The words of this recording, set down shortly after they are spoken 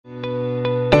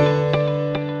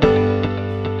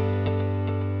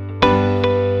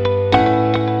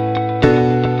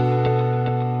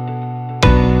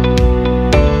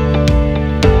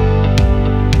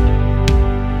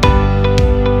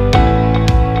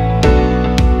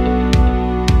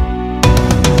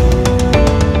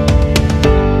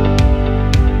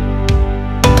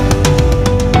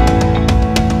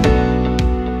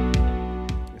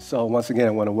once again,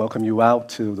 I want to welcome you out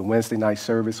to the Wednesday night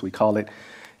service. We call it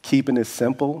Keeping It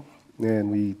Simple, and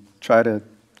we try to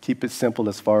keep it simple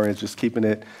as far as just keeping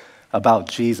it about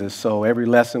Jesus. So every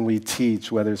lesson we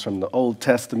teach, whether it's from the Old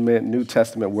Testament, New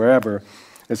Testament, wherever,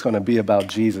 it's going to be about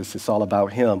Jesus. It's all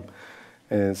about him.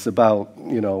 And it's about,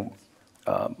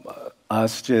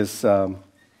 us just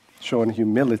showing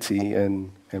humility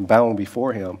and bowing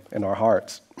before him in our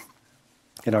hearts,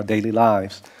 in our daily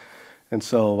lives. And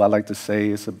so I like to say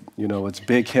it's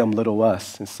big him, little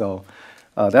us. And so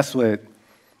that's what,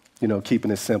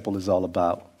 keeping it simple is all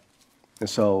about. And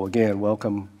so, again,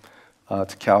 welcome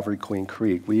to Calvary Queen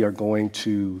Creek. We are going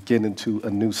to get into a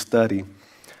new study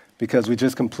because we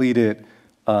just completed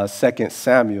 2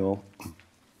 Samuel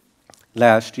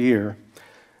last year.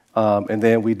 And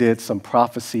then we did some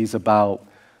prophecies about,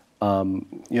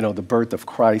 the birth of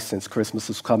Christ since Christmas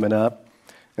is coming up.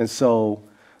 And so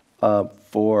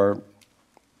for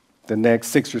the next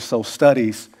 6 or so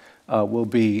studies, we'll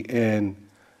be in,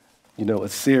 a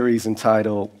series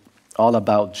entitled All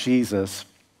About Jesus.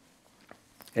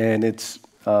 And it's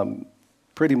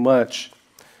pretty much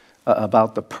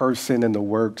about the person and the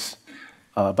works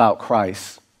about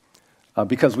Christ.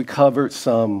 Because we covered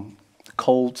some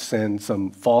cults and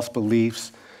some false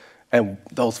beliefs, and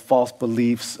those false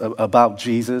beliefs about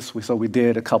Jesus. So we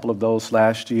did a couple of those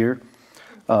last year.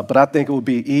 But I think it would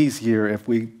be easier if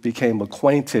we became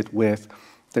acquainted with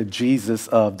the Jesus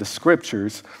of the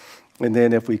Scriptures. And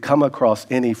then if we come across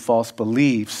any false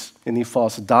beliefs, any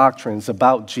false doctrines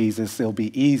about Jesus, it'll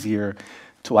be easier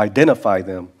to identify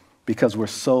them because we're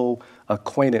so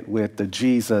acquainted with the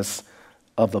Jesus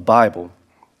of the Bible.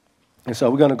 And so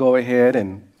we're going to go ahead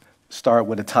and start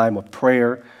with a time of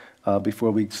prayer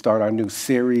before we start our new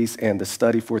series and the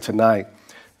study for tonight.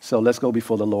 So let's go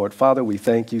before the Lord. Father, we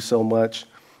thank you so much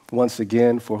once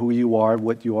again for who you are,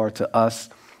 what you are to us.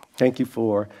 Thank you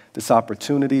for this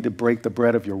opportunity to break the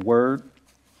bread of your word.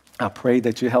 I pray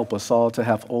that you help us all to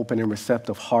have open and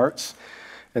receptive hearts.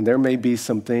 And there may be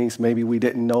some things maybe we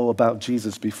didn't know about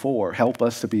Jesus before. Help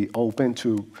us to be open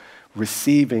to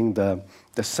receiving the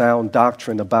sound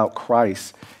doctrine about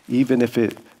Christ, even if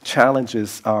it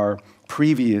challenges our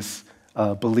previous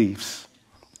beliefs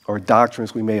or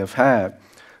doctrines we may have had.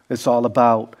 It's all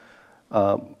about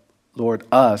Lord,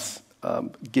 us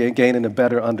gaining a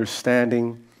better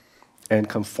understanding and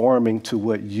conforming to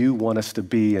what you want us to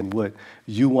be and what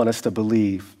you want us to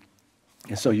believe.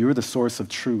 And so you're the source of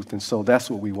truth, and so that's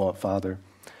what we want, Father.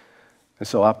 And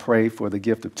so I pray for the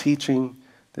gift of teaching,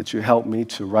 that you help me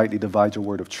to rightly divide your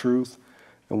word of truth.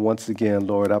 And once again,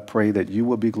 Lord, I pray that you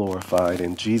will be glorified.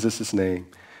 In Jesus' name,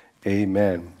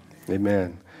 amen.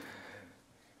 Amen.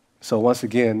 So once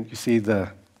again, you see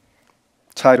the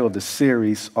title of the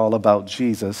series, All About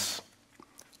Jesus.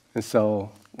 And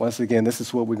so, once again, this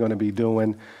is what we're going to be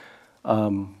doing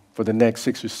for the next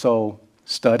 6 or so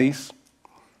studies.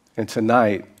 And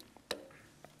tonight,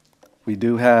 we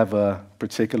do have a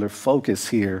particular focus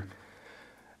here.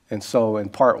 And so, in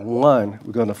part 1,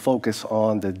 we're going to focus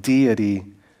on the deity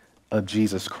of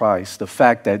Jesus Christ, the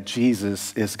fact that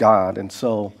Jesus is God. And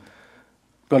so,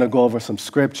 we're going to go over some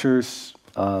scriptures,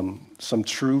 some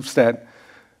truths that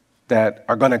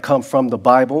are going to come from the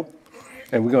Bible,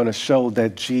 and we're going to show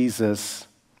that Jesus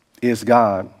is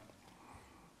God.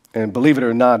 And believe it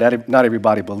or not, not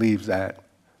everybody believes that,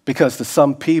 because to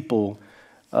some people,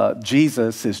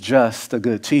 Jesus is just a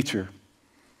good teacher.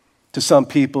 To some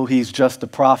people, he's just a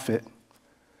prophet.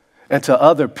 And to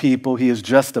other people, he is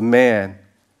just a man.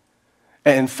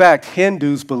 And in fact,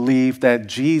 Hindus believe that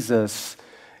Jesus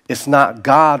is not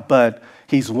God, but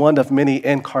he's one of many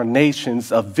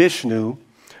incarnations of Vishnu,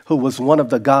 who was one of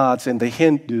the gods in the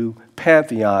Hindu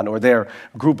pantheon or their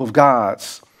group of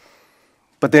gods.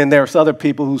 But then there's other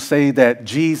people who say that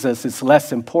Jesus is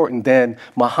less important than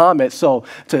Muhammad. So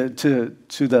to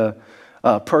the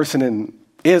person in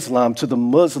Islam, to the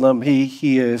Muslim,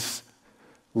 he is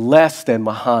less than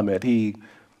Muhammad. He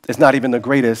is not even the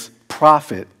greatest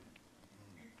prophet.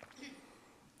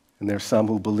 And there's some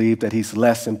who believe that he's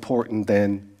less important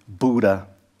than Buddha.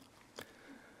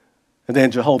 And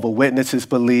then Jehovah's Witnesses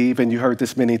believe, and you heard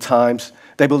this many times,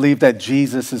 they believe that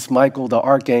Jesus is Michael the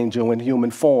archangel in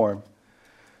human form.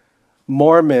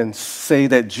 Mormons say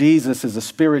that Jesus is a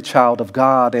spirit child of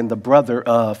God and the brother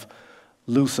of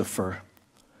Lucifer.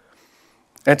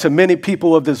 And to many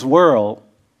people of this world,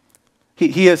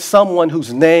 he is someone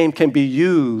whose name can be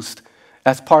used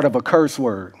as part of a curse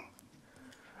word.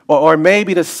 Or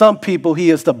maybe to some people, he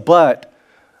is the butt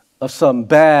of some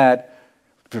bad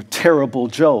or terrible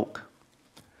joke.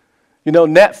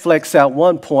 Netflix at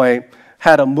one point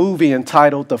had a movie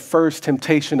entitled The First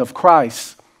Temptation of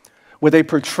Christ, where they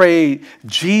portrayed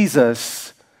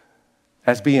Jesus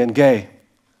as being gay.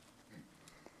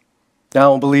 Now, I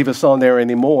don't believe it's on there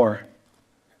anymore,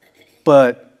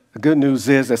 but the good news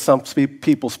is that some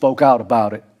people spoke out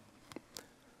about it.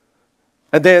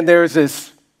 And then there's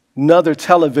this another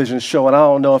television show, and I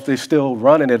don't know if they're still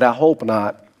running it. I hope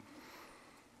not.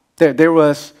 There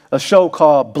was a show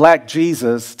called Black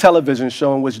Jesus, television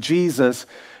show, in which Jesus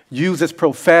uses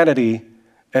profanity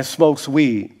and smokes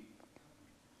weed.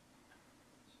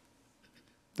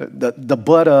 The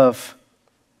butt of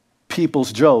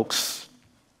people's jokes.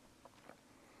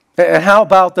 And how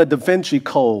about the Da Vinci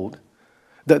Code,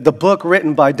 the book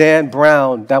written by Dan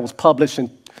Brown that was published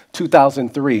in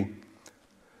 2003?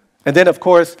 And then, of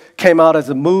course, came out as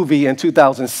a movie in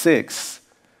 2006.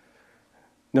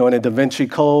 In the Da Vinci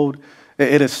Code,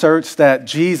 it asserts that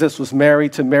Jesus was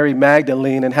married to Mary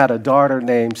Magdalene and had a daughter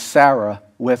named Sarah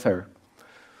with her.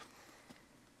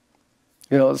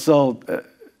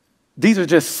 These are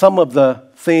just some of the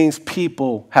things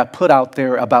people have put out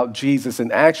there about Jesus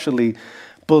and actually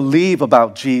believe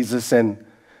about Jesus. And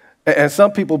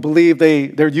some people believe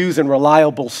they're using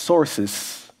reliable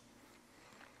sources.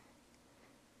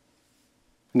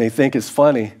 And they think it's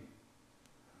funny.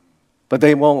 But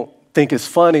they won't think it's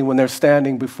funny when they're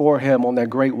standing before him on that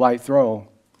great white throne.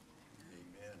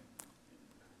 Amen.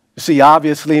 You see,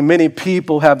 obviously, many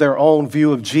people have their own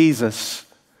view of Jesus.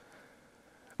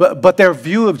 But their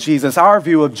view of Jesus, our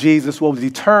view of Jesus, will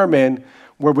determine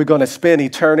where we're going to spend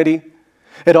eternity.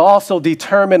 It'll also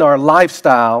determine our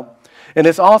lifestyle. And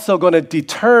it's also going to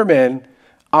determine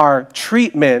our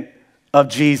treatment of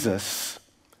Jesus.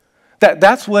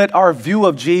 That's what our view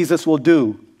of Jesus will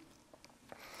do.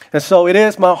 And so it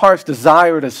is my heart's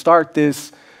desire to start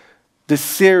this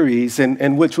series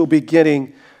in which we'll be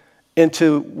getting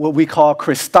into what we call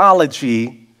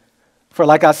Christology for,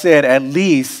 like I said, at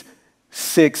least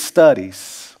 6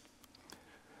 studies.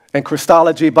 And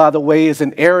Christology, by the way, is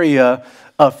an area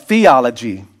of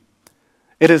theology.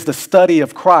 It is the study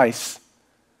of Christ.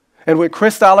 And what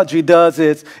Christology does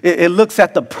is it looks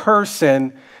at the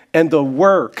person and the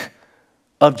work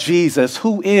of Jesus.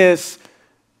 Who is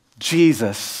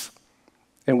Jesus?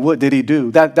 And what did he do?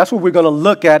 That's what we're going to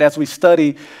look at as we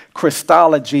study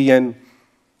Christology. And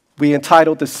we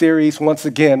entitled the series, once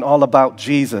again, All About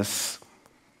Jesus.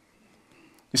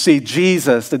 You see,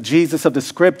 Jesus, the Jesus of the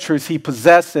Scriptures, he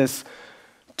possesses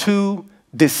 2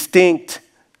 distinct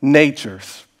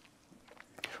natures.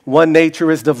 One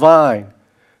nature is divine.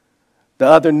 The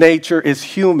other nature is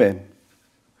human.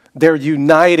 They're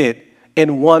united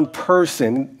in one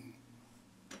person,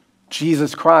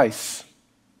 Jesus Christ.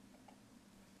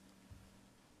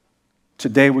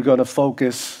 Today we're going to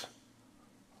focus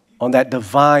on that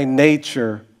divine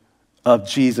nature of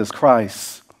Jesus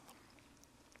Christ.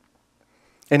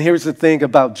 And here's the thing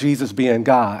about Jesus being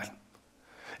God,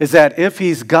 is that if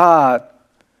he's God,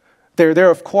 there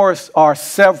of course are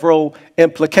several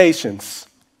implications.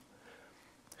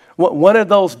 One of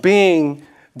those being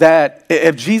that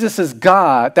if Jesus is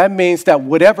God, that means that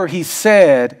whatever he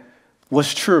said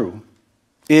was true.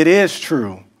 It is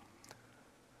true.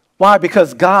 Why?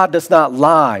 Because God does not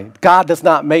lie. God does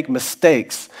not make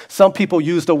mistakes. Some people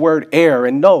use the word err,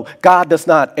 and no, God does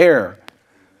not err.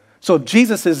 So if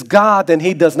Jesus is God, then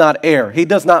he does not err. He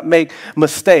does not make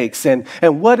mistakes. And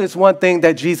what is one thing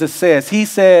that Jesus says? He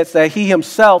says that he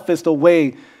himself is the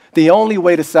way, the only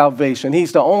way to salvation.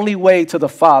 He's the only way to the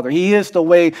Father. He is the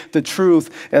way, the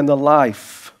truth, and the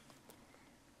life.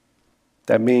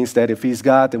 That means that if he's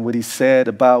God, then what he said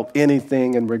about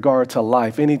anything in regard to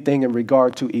life, anything in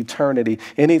regard to eternity,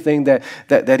 anything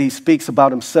that he speaks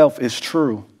about himself is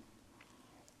true.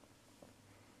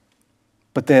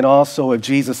 But then also, if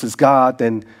Jesus is God,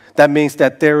 then that means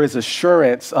that there is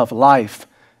assurance of life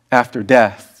after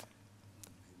death.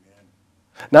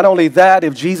 Not only that,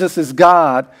 if Jesus is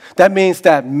God, that means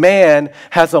that man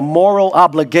has a moral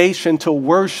obligation to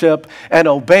worship and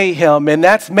obey him. And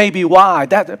that's maybe why,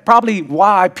 that's probably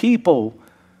why people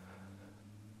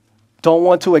don't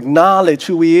want to acknowledge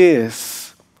who he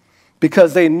is,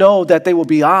 because they know that they will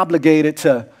be obligated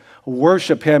to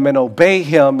worship him and obey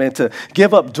him and to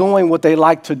give up doing what they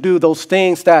like to do, those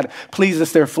things that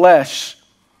pleases their flesh.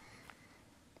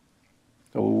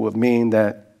 It would mean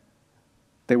that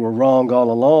they were wrong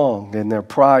all along, and their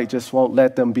pride just won't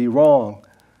let them be wrong.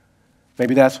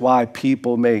 Maybe that's why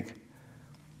people make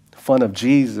fun of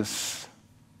Jesus.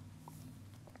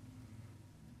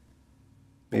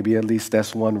 Maybe at least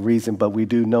that's one reason, but we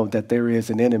do know that there is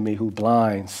an enemy who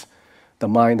blinds the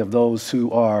mind of those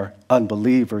who are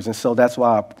unbelievers. And so that's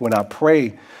why when I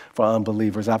pray for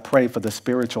unbelievers, I pray for the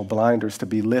spiritual blinders to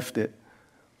be lifted.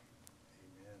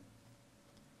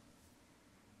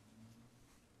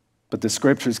 But the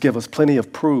scriptures give us plenty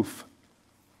of proof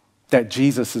that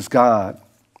Jesus is God.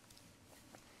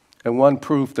 And one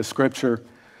proof the scripture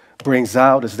brings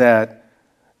out is that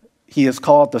he is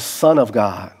called the Son of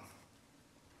God.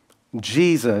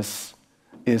 Jesus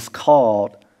is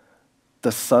called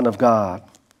the Son of God.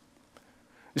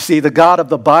 You see, the God of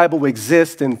the Bible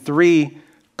exists in three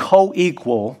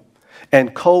co-equal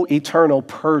and co-eternal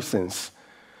persons.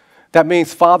 That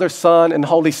means Father, Son, and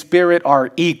Holy Spirit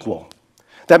are equal.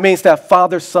 That means that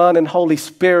Father, Son, and Holy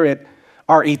Spirit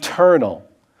are eternal,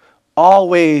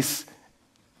 always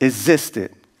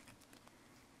existed.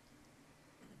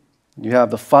 You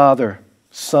have the Father,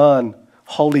 Son,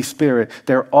 Holy Spirit.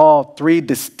 They're all three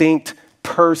distinct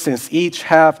persons. Each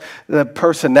have the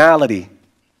personality,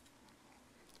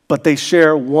 but they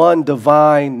share one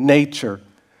divine nature.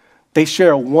 They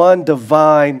share one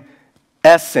divine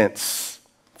essence.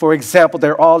 For example,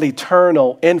 they're all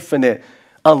eternal, infinite,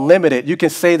 unlimited. You can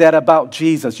say that about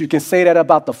Jesus. You can say that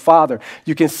about the Father.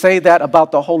 You can say that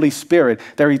about the Holy Spirit.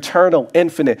 They're eternal,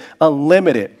 infinite,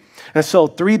 unlimited. And so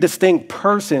three distinct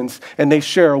persons, and they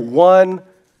share one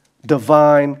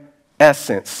divine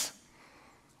essence,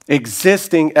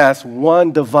 existing as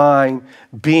one divine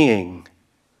being.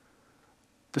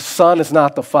 The Son is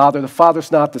not the Father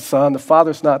is not the Son, the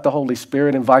Father is not the Holy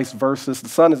Spirit, and vice versa. The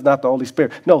Son is not the Holy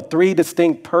Spirit. No, three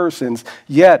distinct persons,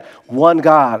 yet one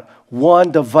God,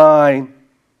 one divine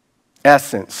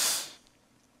essence.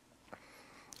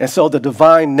 And so the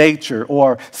divine nature,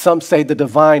 or some say the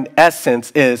divine essence,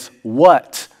 is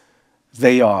what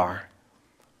they are.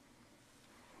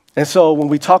 And so when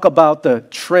we talk about the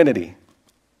Trinity,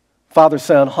 Father,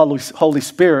 Son, Holy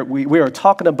Spirit, we are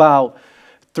talking about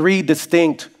three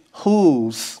distinct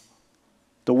who's,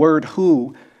 the word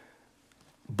who,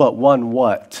 but one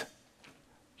what.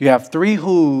 You have three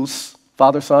who's,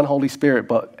 Father, Son, Holy Spirit,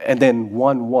 and then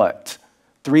one what.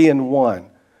 Three in one.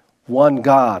 One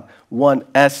God, one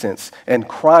essence. And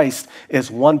Christ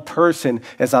is one person,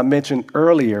 as I mentioned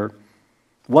earlier,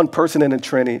 one person in the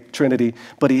Trinity,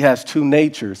 but he has two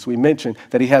natures. We mentioned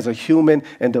that he has a human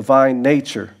and divine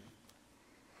nature.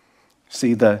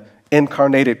 See, the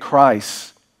incarnated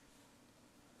Christ,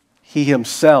 he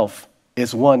himself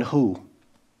is one who.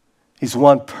 He's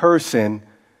one person,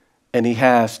 and he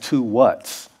has two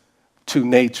whats, two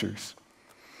natures.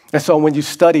 And so when you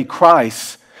study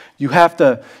Christ, you have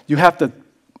to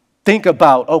think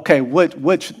about, okay,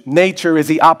 which nature is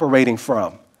he operating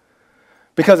from?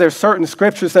 Because there's certain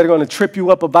scriptures that are going to trip you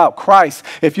up about Christ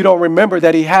if you don't remember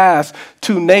that he has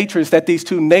two natures, that these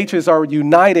two natures are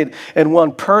united in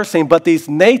one person, but these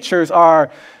natures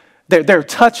they're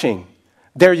touching,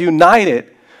 they're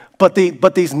united, but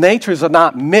these natures are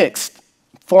not mixed,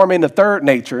 forming the third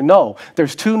nature. No,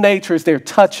 there's two natures, they're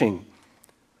touching.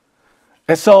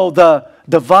 And so the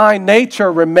divine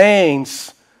nature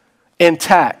remains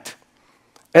intact.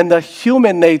 And the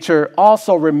human nature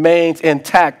also remains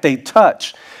intact. They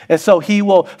touch. And so he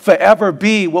will forever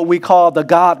be what we call the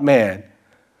God-man.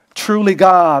 Truly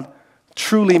God,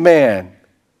 truly man.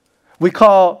 We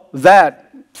call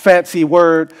that fancy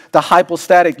word the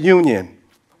hypostatic union.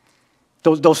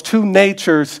 Those two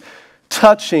natures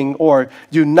touching or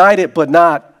united but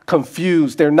not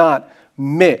confused. They're not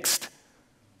mixed,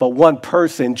 but one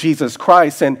person, Jesus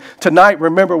Christ. And tonight,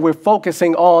 remember, we're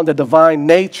focusing on the divine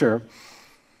nature.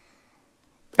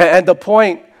 And the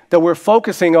point that we're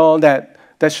focusing on that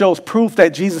shows proof that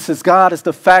Jesus is God is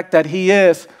the fact that he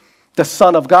is the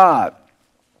Son of God.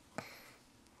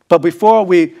 But before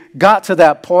we got to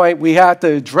that point, we had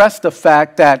to address the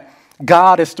fact that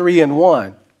God is three in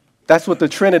one. That's what the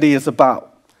Trinity is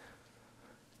about.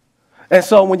 And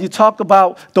so when you talk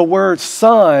about the word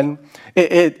son,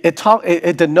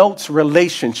 it denotes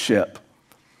relationship.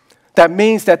 That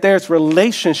means that there's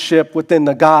relationship within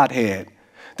the Godhead.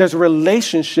 There's a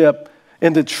relationship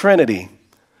in the Trinity.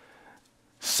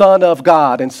 Son of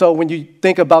God. And so when you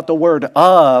think about the word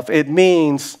of, it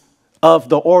means of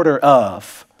the order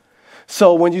of.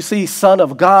 So when you see Son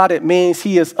of God, it means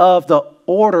he is of the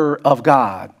order of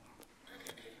God.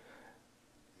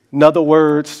 In other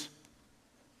words,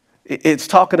 it's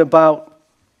talking about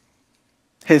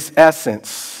his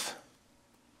essence.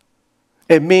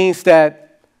 It means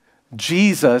that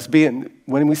Jesus,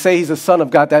 when we say he's a Son of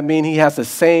God, that means he has the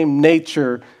same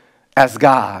nature as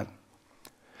God.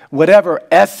 Whatever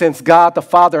essence God the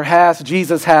Father has,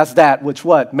 Jesus has that, which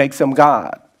what? Makes him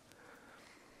God.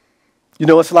 You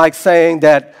know, it's like saying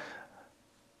that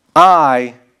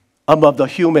I am of the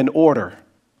human order.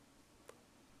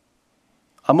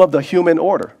 I'm of the human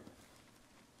order.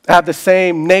 I have the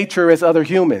same nature as other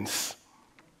humans.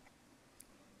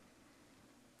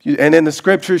 And in the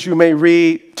scriptures, you may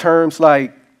read terms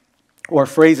like or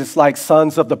phrases like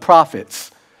sons of the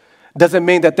prophets. Doesn't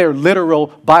mean that they're literal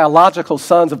biological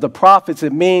sons of the prophets.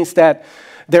 It means that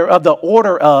they're of the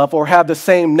order of or have the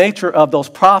same nature of those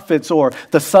prophets or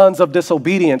the sons of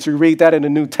disobedience. You read that in the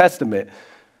New Testament.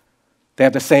 They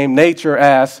have the same nature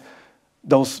as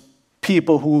those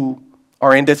people who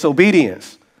are in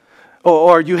disobedience.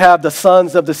 Or you have the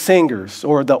sons of the singers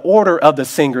or the order of the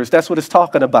singers. That's what it's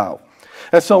talking about.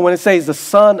 And so when it says the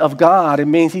Son of God, it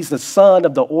means he's the son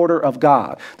of the order of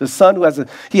God. The son who has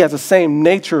the same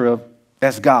nature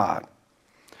as God.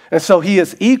 And so he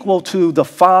is equal to the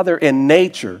Father in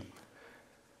nature.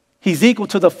 He's equal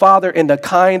to the Father in the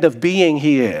kind of being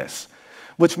he is,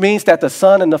 which means that the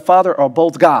Son and the Father are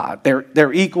both God.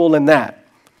 They're equal in that.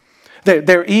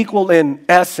 They're equal in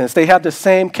essence. They have the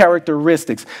same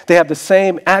characteristics. They have the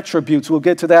same attributes. We'll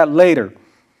get to that later.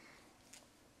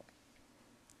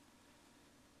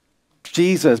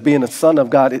 Jesus being the Son of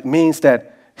God, it means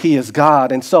that he is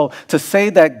God. And so to say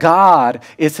that God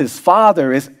is his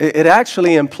Father, it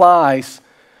actually implies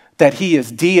that he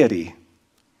is deity.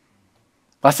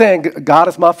 By saying God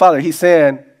is my Father, he's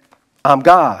saying I'm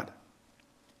God.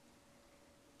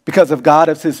 Because if God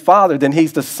is his Father, then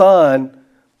he's the Son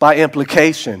by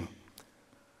implication.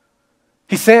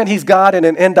 He's saying he's God in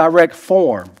an indirect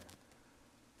form.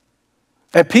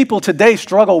 And people today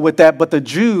struggle with that, but the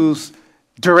Jews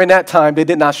during that time, they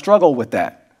did not struggle with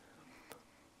that.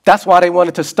 That's why they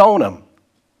wanted to stone him.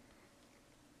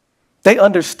 They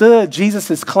understood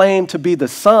Jesus' claim to be the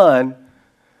Son.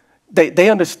 They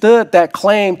understood that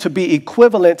claim to be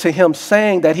equivalent to him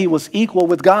saying that he was equal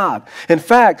with God. In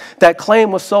fact, that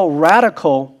claim was so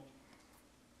radical,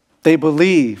 they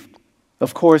believed,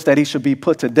 of course, that he should be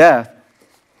put to death.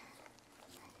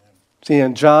 See,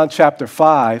 in John chapter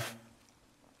 5,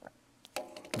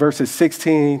 verses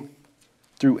 16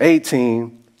 through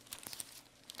 18,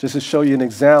 just to show you an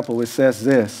example, it says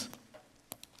this.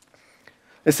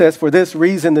 It says, "For this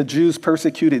reason the Jews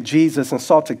persecuted Jesus and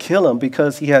sought to kill him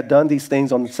because he had done these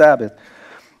things on the Sabbath.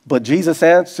 But Jesus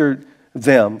answered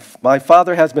them, 'My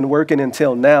Father has been working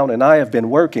until now, and I have been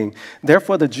working.'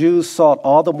 Therefore the Jews sought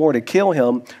all the more to kill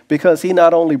him because he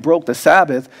not only broke the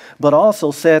Sabbath, but also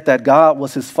said that God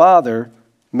was his Father,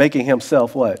 making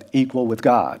himself what? Equal with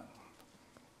God."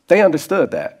 They understood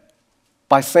that.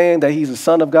 By saying that he's the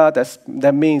Son of God,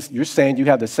 that means you're saying you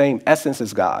have the same essence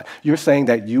as God. You're saying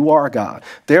that you are God.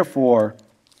 Therefore,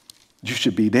 you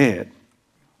should be dead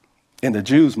in the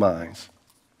Jews' minds.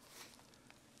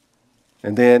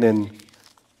 And then in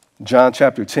John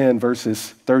chapter 10,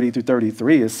 verses 30 through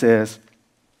 33, it says,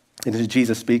 and this is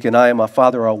Jesus speaking, "I and my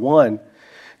Father are one."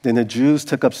 Then the Jews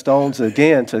took up stones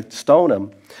again to stone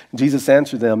him. Jesus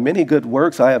answered them, "Many good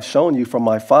works I have shown you from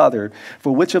my Father.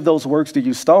 For which of those works do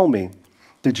you stone me?"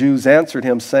 The Jews answered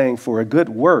him, saying, "For a good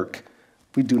work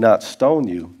we do not stone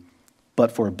you,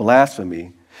 but for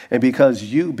blasphemy, and because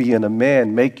you, being a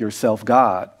man, make yourself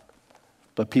God."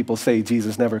 But people say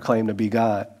Jesus never claimed to be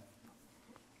God.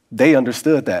 They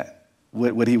understood that,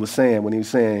 what he was saying when he was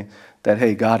saying that,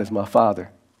 hey, God is my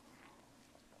Father.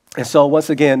 And so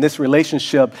once again, this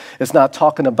relationship is not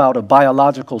talking about a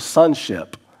biological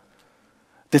sonship.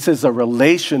 This is a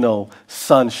relational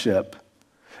sonship.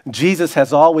 Jesus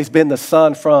has always been the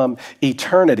Son from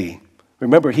eternity.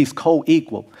 Remember, he's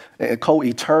co-equal,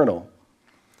 co-eternal.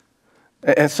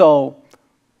 And so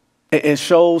it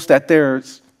shows that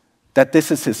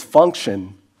this is his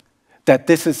function, that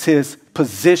this is his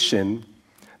position,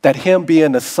 that him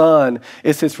being the Son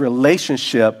is his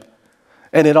relationship.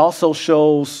 And it also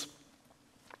shows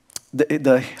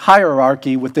the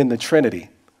hierarchy within the Trinity.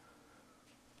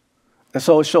 And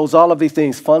so it shows all of these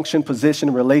things, function,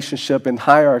 position, relationship, and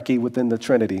hierarchy within the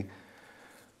Trinity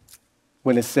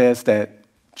when it says that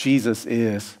Jesus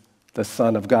is the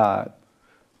Son of God.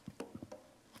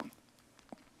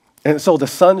 And so the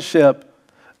sonship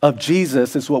of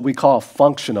Jesus is what we call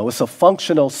functional. It's a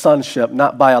functional sonship,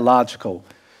 not biological.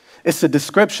 It's a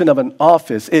description of an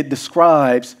office. It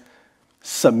describes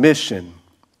submission.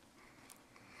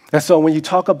 And so when you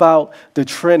talk about the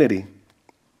Trinity,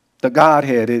 the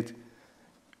Godhead,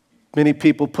 many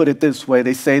people put it this way.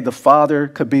 They say the Father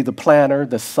could be the planner,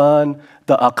 the Son,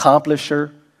 the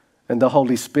accomplisher, and the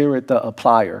Holy Spirit, the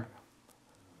applier.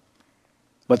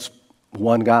 But it's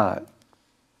one God.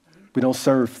 We don't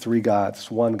serve three gods,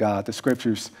 one God. The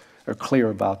scriptures are clear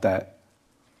about that.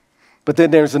 But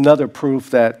then there's another proof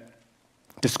that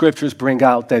the scriptures bring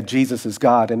out that Jesus is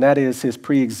God, and that is his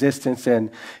preexistence and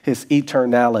his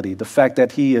eternality, the fact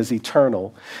that he is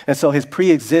eternal. And so his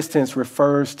preexistence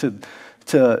refers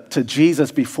to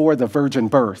Jesus before the virgin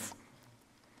birth.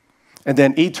 And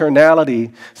then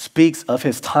eternality speaks of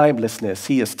his timelessness.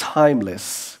 He is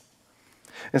timeless.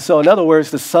 And so, in other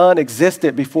words, the Son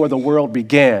existed before the world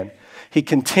began. He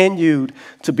continued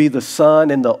to be the Son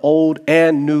in the Old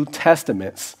and New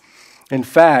Testaments. In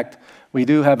fact, we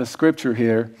do have a scripture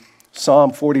here,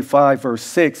 Psalm 45, verse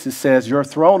 6. It says, "Your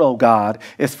throne, O God,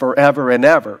 is forever and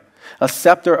ever. A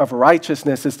scepter of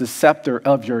righteousness is the scepter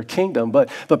of your kingdom." But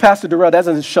Pastor Darrell, that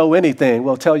doesn't show anything.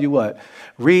 Well, tell you what.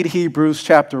 Read Hebrews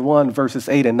chapter 1, verses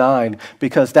 8 and 9,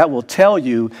 because that will tell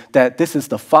you that this is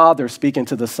the Father speaking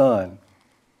to the Son.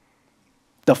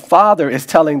 The Father is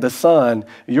telling the Son,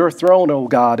 "Your throne, O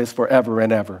God, is forever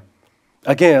and ever."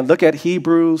 Again, look at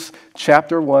Hebrews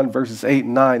chapter 1, verses 8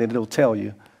 and 9, and it'll tell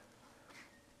you.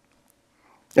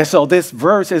 And so this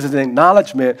verse is an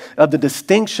acknowledgement of the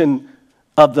distinction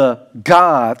of the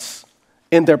gods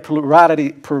in their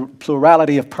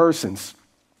plurality of persons.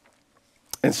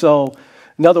 And so,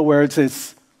 in other words,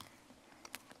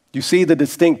 you see the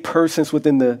distinct persons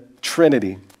within the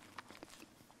Trinity.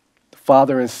 The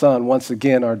Father and Son, once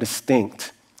again, are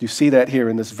distinct. You see that here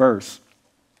in this verse.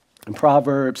 In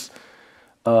Proverbs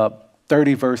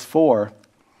 30, verse 4,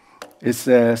 it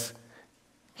says,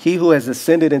 "He who has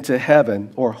ascended into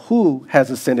heaven," or who has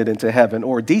ascended into heaven,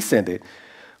 or descended,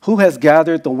 "who has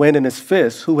gathered the wind in his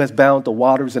fist, who has bound the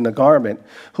waters in a garment,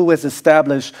 who has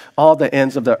established all the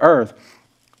ends of the earth."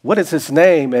 What is his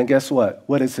name? And guess what?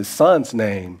 What is his Son's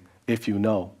name, if you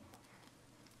know?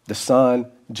 The Son,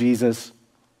 Jesus,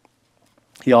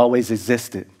 he always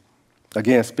existed.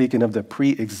 Again, speaking of the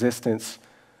pre-existence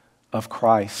of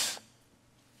Christ.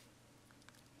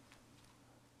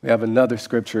 We have another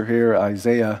scripture here,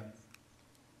 Isaiah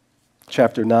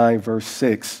chapter 9, verse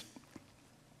 6.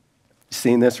 You've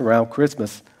seen this around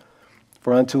Christmas.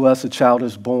 "For unto us a child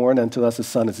is born, unto us a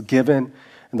son is given,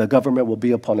 and the government will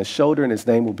be upon his shoulder, and his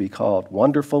name will be called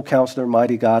Wonderful Counselor,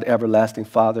 Mighty God, Everlasting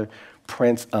Father,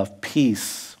 Prince of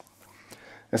Peace."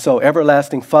 And so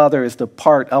Everlasting Father is the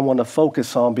part I want to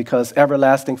focus on, because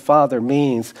Everlasting Father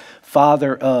means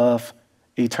Father of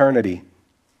eternity.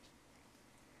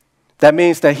 That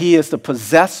means that he is the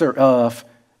possessor of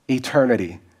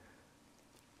eternity.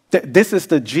 This is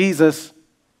the Jesus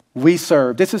we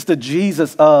serve. This is the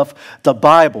Jesus of the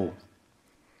Bible.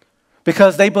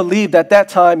 Because they believed at that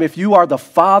time, if you are the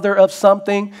father of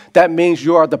something, that means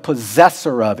you are the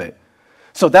possessor of it.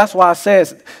 So that's why I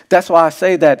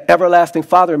say that Everlasting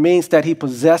Father means that he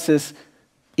possesses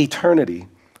eternity.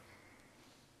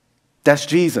 That's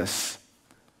Jesus.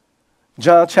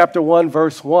 John chapter 1,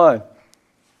 verse 1.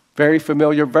 Very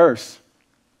familiar verse.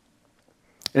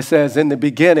 It says, "In the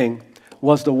beginning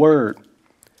was the Word,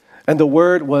 and the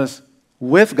Word was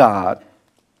with God,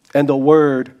 and the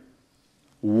Word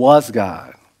was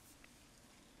God."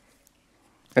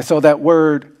 And so that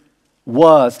word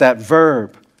 "was," that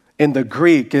verb in the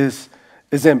Greek is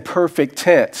in perfect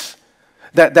tense.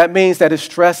 That means that it's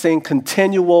stressing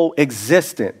continual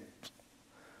existence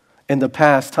in the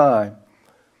past time.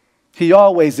 He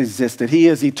always existed. He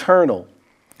is eternal.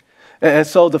 And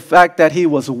so the fact that he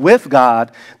was with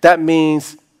God, that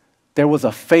means there was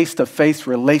a face-to-face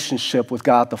relationship with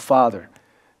God the Father.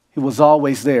 He was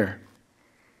always there.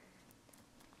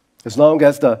 As long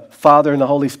as the Father and the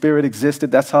Holy Spirit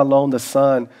existed, that's how long the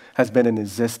Son has been in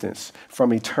existence,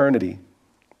 from eternity.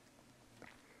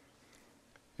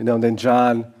 And then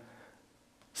John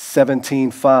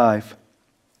 17:5,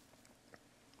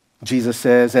 Jesus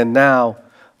says, "And now,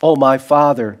 O my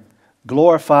Father,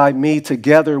 glorify me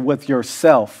together with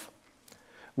yourself,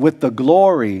 with the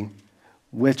glory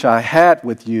which I had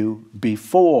with you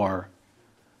before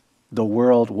the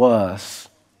world was."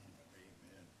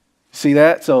 See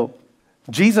that? So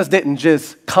Jesus didn't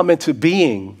just come into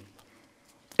being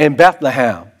in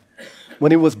Bethlehem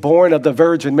when he was born of the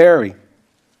Virgin Mary.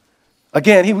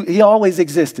 Again, he always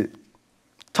existed.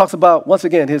 Talks about, once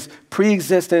again, his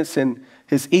pre-existence and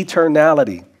his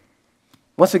eternality.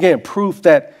 Once again, proof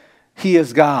that he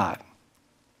is God.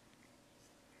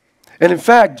 And in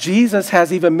fact, Jesus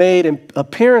has even made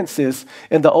appearances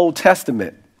in the Old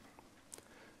Testament.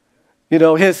 You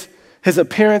know, his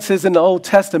appearances in the Old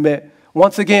Testament,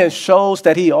 once again, shows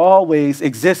that he always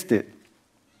existed.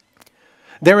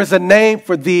 There is a name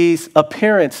for these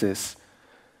appearances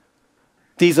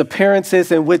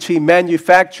in which he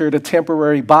manufactured a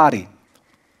temporary body.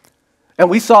 And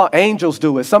we saw angels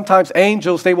do it. Sometimes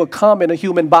angels, they would come in a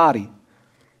human body.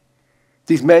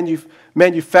 These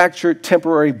manufactured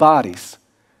temporary bodies.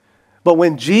 But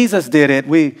when Jesus did it,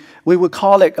 we would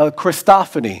call it a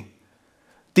Christophany.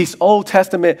 These Old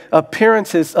Testament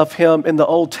appearances of him in the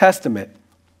Old Testament.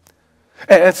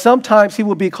 And sometimes he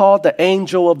would be called the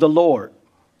angel of the Lord.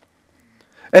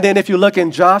 And then if you look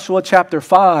in Joshua chapter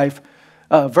 5,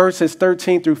 verses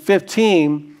 13 through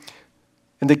 15,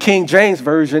 In the King James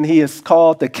Version, he is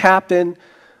called the captain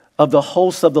of the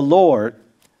hosts of the Lord.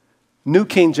 New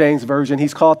King James Version,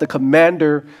 he's called the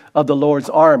commander of the Lord's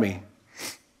army.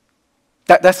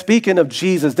 That's speaking of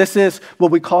Jesus. This is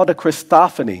what we call the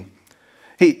Christophany.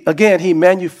 He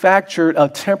manufactured a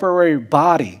temporary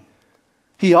body.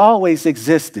 He always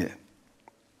existed.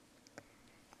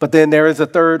 But then there is a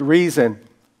third reason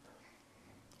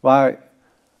why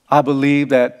I believe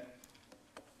that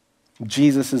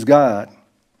Jesus is God.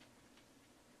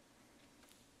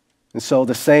 And so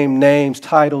the same names,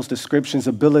 titles, descriptions,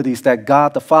 abilities that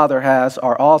God the Father has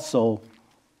are also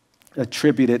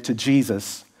attributed to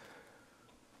Jesus.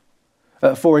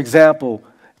 For example,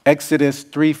 Exodus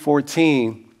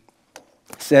 3:14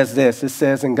 says this. It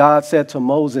says, "And God said to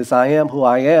Moses, I am who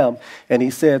I am. And he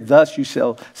said, thus you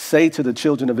shall say to the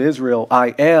children of Israel, I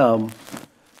am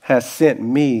has sent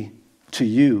me to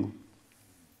you."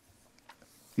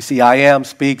 You see, I am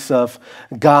speaks of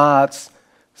God's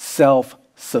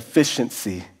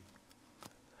self-sufficiency.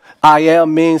 I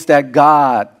am means that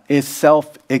God is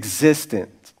self-existent.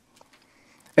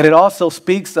 And it also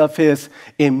speaks of his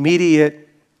immediate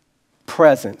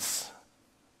presence.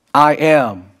 I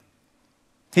am.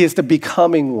 He is the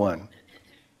becoming one.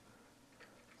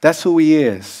 That's who he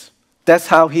is. That's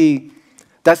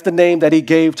the name that he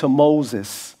gave to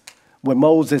Moses when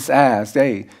Moses asked,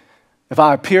 hey, if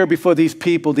I appear before these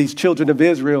people, these children of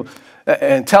Israel,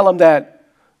 and tell them that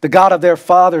the God of their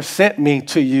father sent me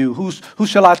to you, who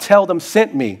shall I tell them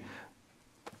sent me?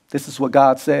 This is what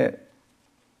God said.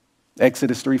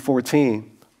 Exodus 3:14.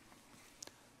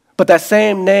 But that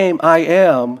same name, I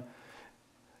am,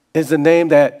 is the name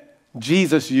that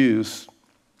Jesus used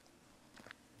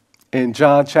in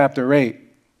John chapter 8,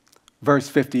 verse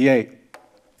 58.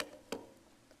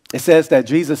 It says that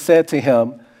Jesus said to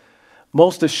him,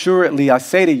 most assuredly I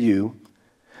say to you,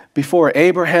 before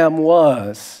Abraham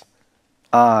was,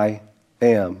 I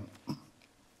am.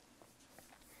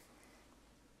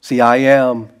 See, I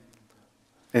am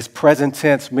is present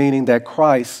tense, meaning that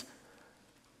Christ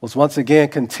was once again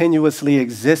continuously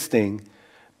existing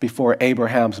before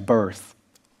Abraham's birth.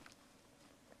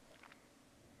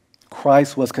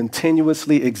 Christ was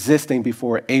continuously existing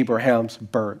before Abraham's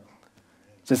birth.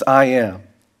 It says, I am.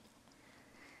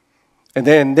 And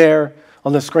then there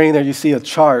on the screen there you see a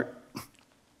chart.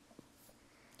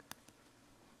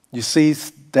 You see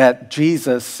that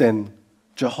Jesus and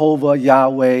Jehovah,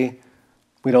 Yahweh,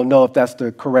 we don't know if that's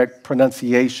the correct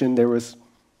pronunciation. There was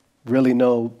really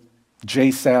no J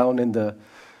sound in the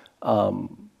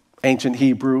ancient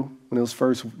Hebrew when it was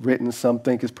first written. Some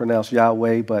think it's pronounced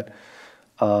Yahweh, but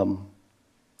the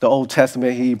Old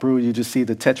Testament Hebrew, you just see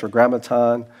the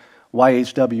tetragrammaton,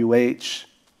 YHWH.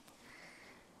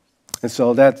 And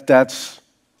so that's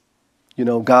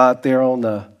God there on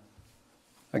the,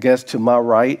 I guess, to my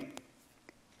right.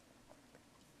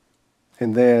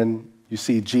 And then you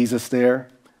see Jesus there.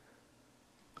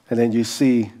 And then you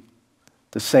see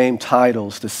the same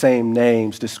titles, the same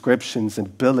names, descriptions, and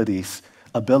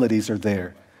abilities are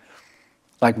there.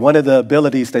 Like one of the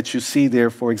abilities that you see there,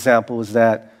 for example, is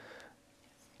that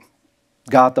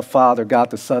God the Father, God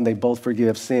the Son, they both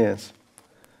forgive sins.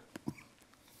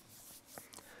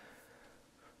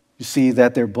 You see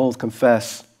that they're both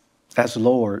confessed as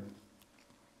Lord,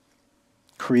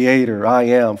 Creator, I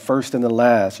am, first and the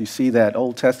last. You see that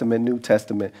Old Testament, New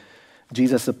Testament.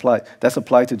 That's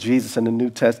applied to Jesus in the New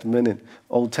Testament and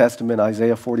Old Testament,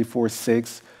 Isaiah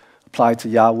 44:6, applied to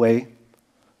Yahweh.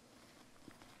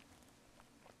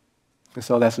 And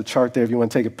so that's a chart there if you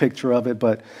want to take a picture of it.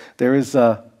 But there is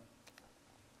a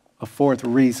fourth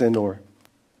reason or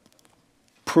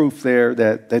proof there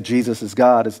that Jesus is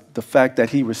God is the fact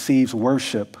that he receives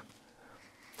worship.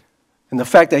 And the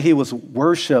fact that he was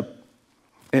worshiped,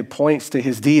 it points to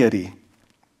his deity.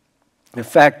 The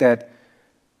fact that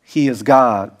he is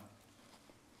God.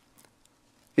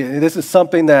 This is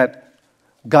something that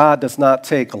God does not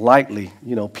take lightly.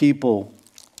 People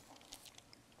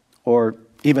or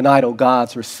even idol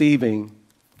gods receiving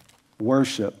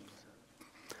worship.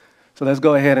 So let's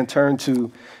go ahead and turn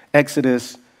to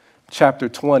Exodus chapter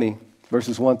 20,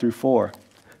 verses 1 through 4.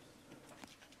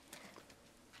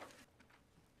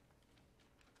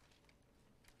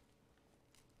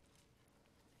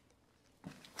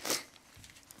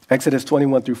 Exodus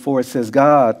 21 through 4, it says,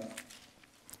 God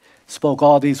spoke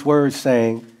all these words,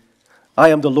 saying, I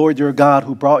am the Lord your God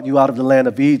who brought you out of the land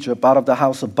of Egypt, out of the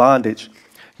house of bondage.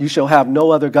 You shall have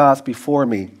no other gods before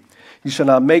me. You shall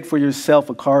not make for yourself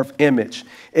a carved image,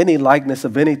 any likeness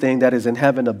of anything that is in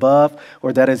heaven above,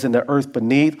 or that is in the earth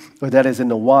beneath, or that is in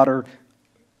the water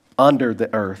under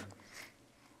the earth.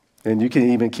 And you can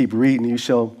even keep reading. You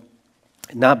shall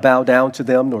not bow down to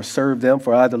them nor serve them,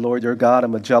 for I, the Lord your God,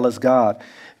 am a jealous God,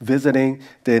 visiting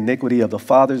the iniquity of the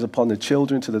fathers upon the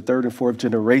children to the third and fourth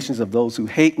generations of those who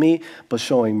hate me, but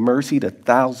showing mercy to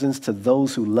thousands to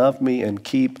those who love me and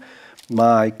keep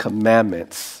my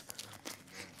commandments.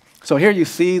 So here you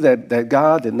see that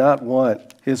God did not want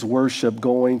his worship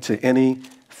going to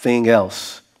anything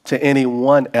else, to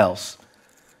anyone else.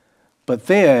 But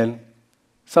then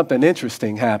something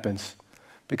interesting happens,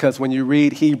 because when you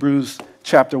read Hebrews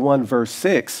chapter 1, verse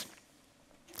 6,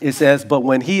 it says, but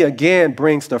when he again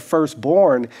brings the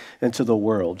firstborn into the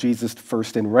world, Jesus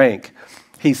first in rank,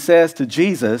 he says to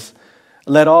Jesus,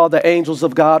 let all the angels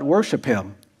of God worship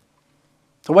him.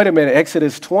 So wait a minute,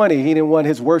 Exodus 20, he didn't want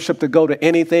his worship to go to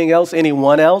anything else,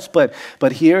 anyone else, but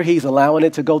here he's allowing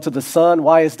it to go to the Son.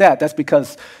 Why is that? That's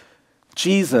because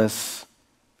Jesus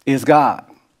is God.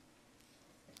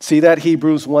 See that?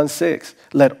 Hebrews 1:6.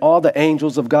 Let all the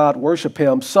angels of God worship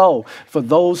him. So, for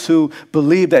those who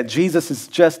believe that Jesus is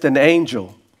just an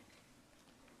angel,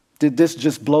 this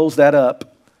just blows that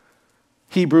up.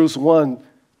 Hebrews 1,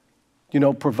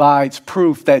 provides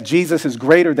proof that Jesus is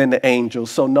greater than the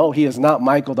angels. So no, he is not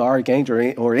Michael the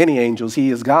archangel or any angels. He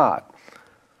is God.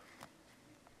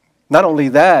 Not only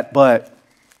that, but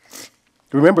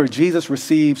remember, Jesus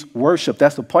receives worship.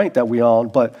 That's the point that we're on.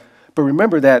 But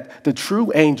remember that the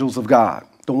true angels of God,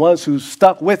 the ones who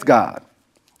stuck with God,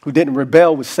 who didn't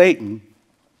rebel with Satan,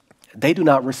 they do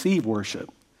not receive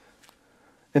worship.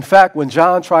 In fact, when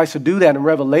John tries to do that in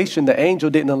Revelation, the angel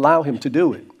didn't allow him to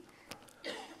do it.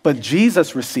 But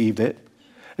Jesus received it.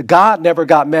 God never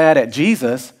got mad at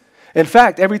Jesus. In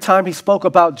fact, every time he spoke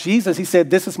about Jesus, he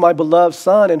said, this is my beloved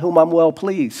Son in whom I'm well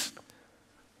pleased.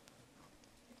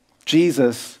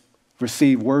 Jesus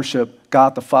received worship.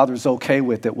 God the Father is okay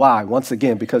with it. Why? Once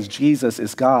again, because Jesus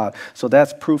is God. So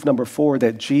that's proof number 4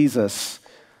 that Jesus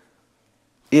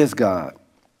is God.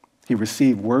 He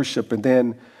received worship. And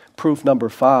then proof number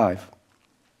 5,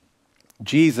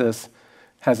 Jesus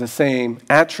has the same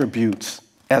attributes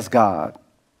as God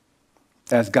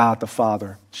the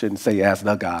Father. Shouldn't say as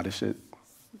the God. It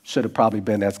should have probably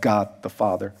been as God the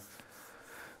Father.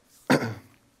 You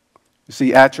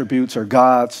see, attributes are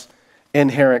God's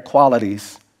inherent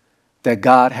qualities that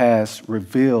God has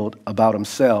revealed about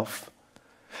himself.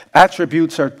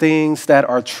 Attributes are things that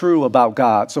are true about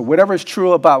God. So whatever is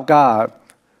true about God,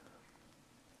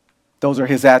 those are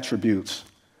his attributes.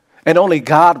 And only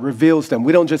God reveals them.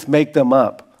 We don't just make them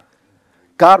up.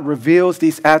 God reveals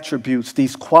these attributes,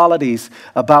 these qualities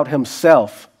about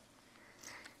himself.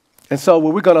 And so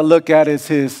what we're going to look at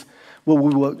is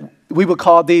we would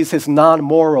call these his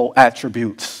non-moral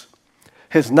attributes,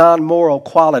 his non-moral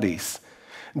qualities.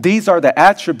 These are the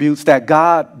attributes that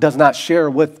God does not share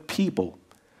with people.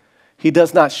 He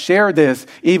does not share this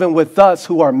even with us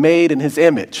who are made in his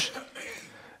image.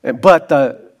 But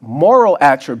the moral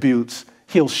attributes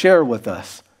he'll share with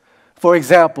us. For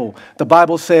example, the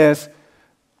Bible says,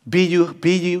 be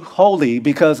you holy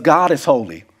because God is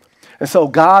holy. And so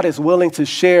God is willing to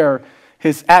share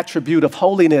his attribute of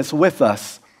holiness with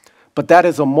us. But that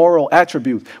is a moral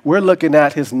attribute. We're looking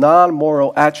at his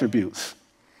non-moral attributes.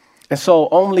 And so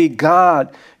only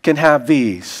God can have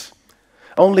these.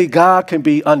 Only God can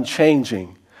be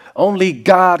unchanging. Only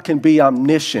God can be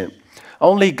omniscient.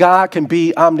 Only God can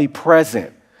be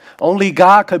omnipresent. Only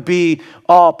God could be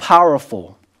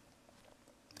all-powerful.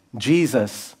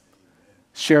 Jesus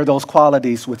shared those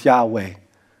qualities with Yahweh,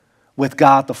 with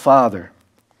God the Father.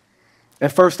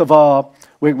 And first of all,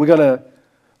 we're going to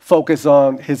focus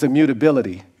on his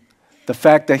immutability, the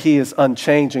fact that he is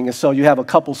unchanging. And so you have a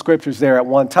couple scriptures there at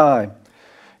one time.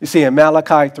 You see in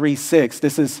Malachi 3:6,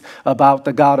 this is about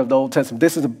the God of the Old Testament.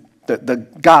 This is the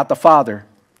God the Father.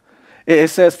 It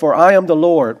says, for I am the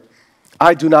Lord,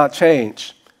 I do not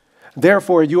change.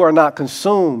 Therefore you are not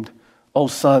consumed, O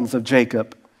sons of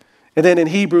Jacob. And then in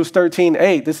Hebrews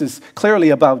 13:8, this is clearly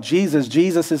about Jesus.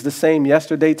 Jesus is the same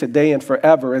yesterday, today, and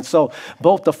forever. And so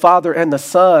both the Father and the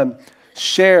Son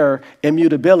share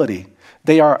immutability.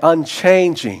 They are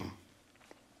unchanging.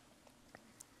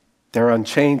 They're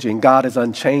unchanging. God is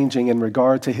unchanging in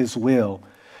regard to his will.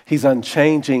 He's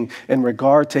unchanging in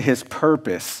regard to his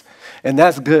purpose. And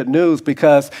that's good news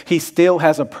because he still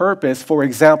has a purpose, for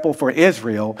example, for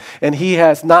Israel, and he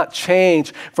has not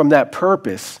changed from that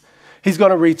purpose. He's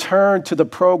going to return to the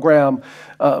program,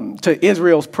 to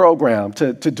Israel's program,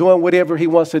 to doing whatever he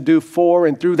wants to do for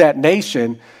and through that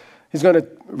nation. He's going to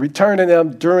return to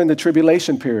them during the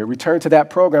tribulation period, return to that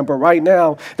program. But right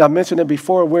now, I mentioned it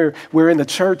before, we're in the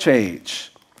church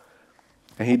age,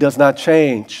 and he does not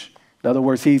change. In other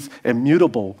words, he's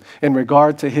immutable in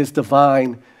regard to his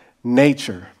divine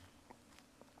nature.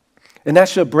 And that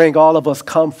should bring all of us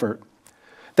comfort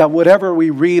that whatever we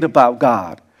read about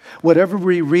God, whatever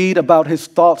we read about his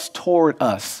thoughts toward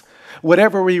us,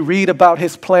 whatever we read about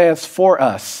his plans for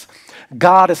us,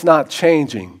 God is not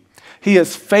changing. He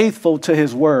is faithful to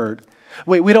his word.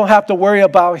 We don't have to worry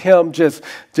about him just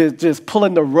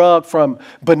pulling the rug from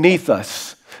beneath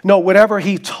us. No, whatever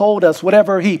he told us,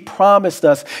 whatever he promised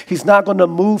us, he's not going to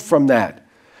move from that.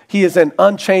 He is an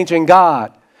unchanging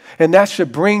God, and that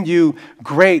should bring you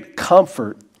great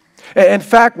comfort. In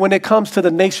fact, when it comes to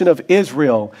the nation of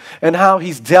Israel and how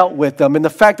he's dealt with them and the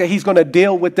fact that he's going to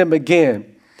deal with them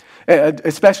again,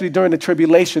 especially during the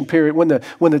tribulation period when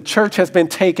the church has been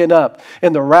taken up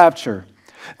in the rapture,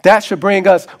 that should bring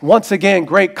us once again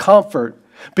great comfort.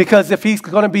 Because if he's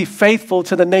going to be faithful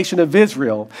to the nation of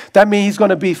Israel, that means he's going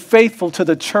to be faithful to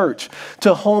the church,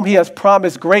 to whom he has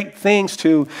promised great things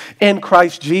to in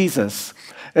Christ Jesus.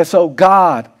 And so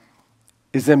God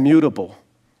is immutable.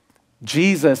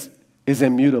 Jesus is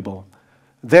immutable.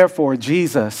 Therefore,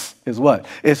 Jesus is what?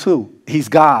 Is who? He's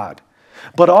God.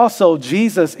 But also,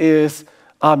 Jesus is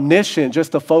omniscient,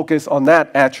 just to focus on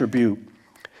that attribute.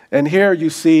 And here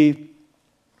you see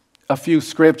a few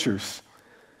scriptures.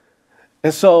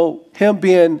 And so him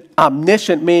being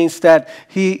omniscient means that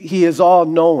he is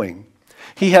all-knowing.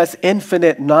 He has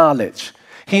infinite knowledge.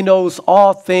 He knows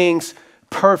all things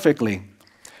perfectly.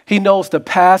 He knows the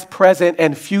past, present,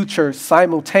 and future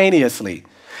simultaneously.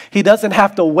 He doesn't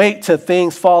have to wait till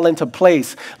things fall into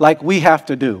place like we have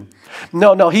to do.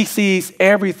 No, he sees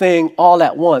everything all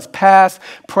at once, past,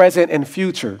 present, and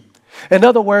future. In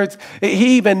other words,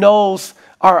 he even knows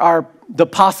the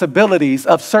possibilities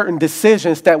of certain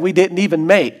decisions that we didn't even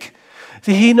make.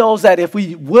 See, he knows that if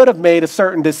we would have made a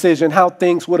certain decision, how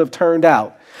things would have turned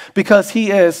out, because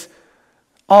he is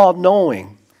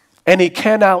all-knowing, and he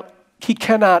cannot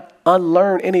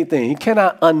unlearn anything. He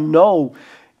cannot unknow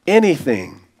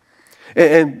anything.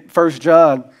 In 1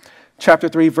 John chapter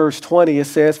 3, verse 20, it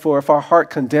says, "For if our heart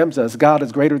condemns us, God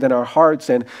is greater than our hearts."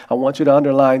 And I want you to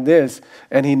underline this,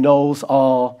 "and he knows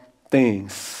all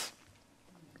things."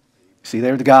 See,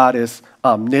 there God is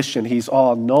omniscient. He's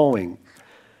all-knowing.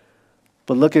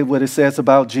 But look at what it says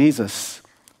about Jesus.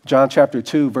 John chapter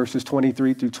 2, verses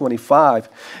 23 through 25.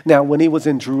 "Now, when he was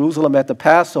in Jerusalem at the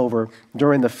Passover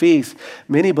during the feast,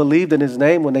 many believed in his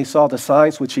name when they saw the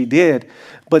signs which he did.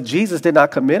 But Jesus did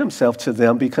not commit himself to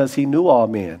them because he knew all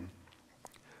men."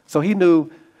 So he knew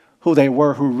who they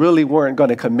were who really weren't going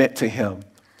to commit to him,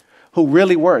 who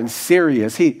really weren't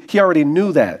serious. He already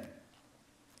knew that.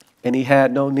 And he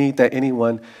had no need that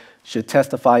anyone should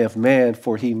testify of man,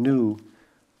 for he knew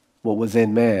what was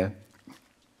in man.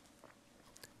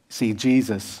 See,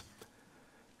 Jesus,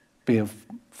 being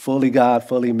fully God,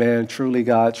 fully man, truly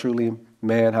God, truly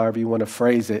man, however you want to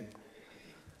phrase it,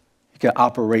 he can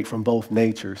operate from both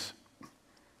natures.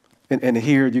 And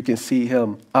here you can see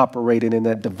him operating in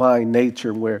that divine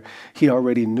nature where he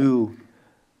already knew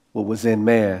what was in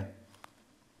man.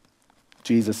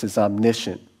 Jesus is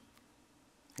omniscient.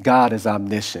 God is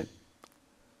omniscient.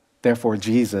 Therefore,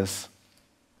 Jesus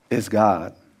is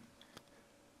God.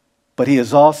 But he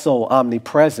is also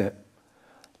omnipresent,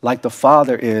 like the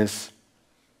Father is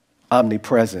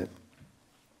omnipresent.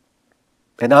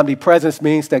 And omnipresence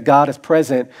means that God is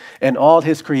present in all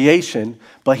his creation,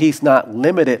 but he's not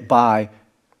limited by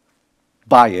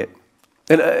it.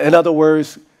 In other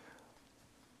words,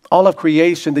 all of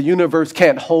creation, the universe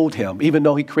can't hold him, even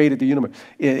though he created the universe,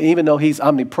 even though he's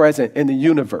omnipresent in the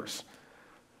universe.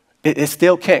 It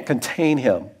still can't contain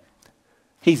him.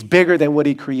 He's bigger than what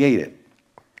he created.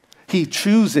 He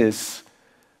chooses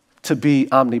to be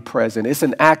omnipresent. It's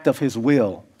an act of his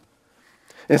will.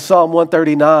 In Psalm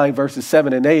 139, verses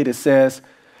 7 and 8, it says,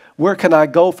 "Where can I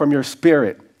go from your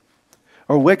spirit?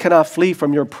 Or where can I flee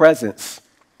from your presence?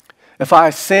 If I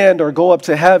ascend or go up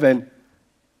to heaven,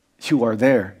 you are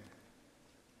there.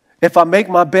 If I make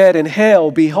my bed in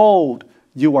hell, behold,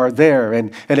 you are there."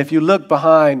 And if you look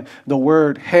behind the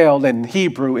word hell in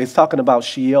Hebrew, it's talking about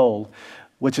Sheol,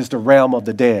 which is the realm of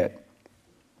the dead.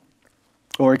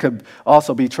 Or it could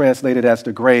also be translated as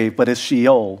the grave, but it's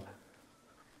Sheol.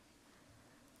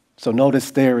 So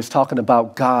notice there it's talking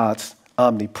about God's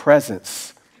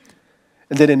omnipresence.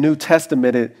 And then in the New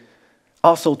Testament, it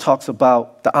also talks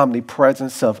about the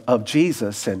omnipresence of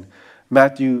Jesus. In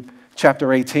Matthew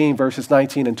chapter 18, verses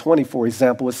 19 and 20, for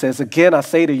example, it says, "Again, I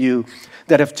say to you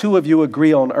that if two of you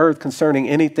agree on earth concerning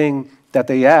anything that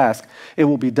they ask, it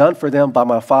will be done for them by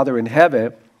my Father in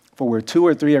heaven. For where two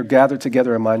or three are gathered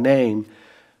together in my name,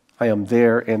 I am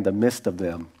there in the midst of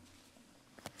them."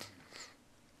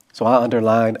 So I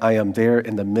underline, I am there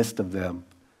in the midst of them.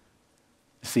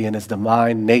 See, in his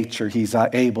divine nature, he's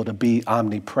able to be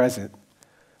omnipresent.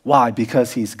 Why?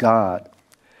 Because he's God.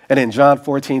 And in John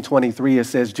 14:23, it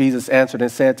says, Jesus answered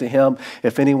and said to him,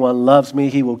 if anyone loves me,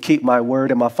 he will keep my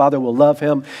word, and my Father will love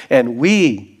him, and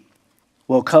we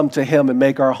will come to him and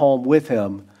make our home with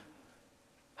him.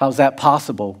 How's that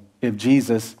possible if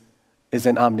Jesus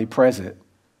isn't omnipresent?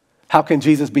 How can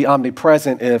Jesus be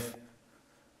omnipresent if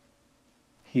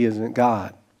he isn't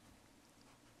God?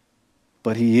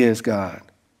 But he is God.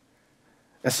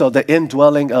 And so the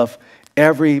indwelling of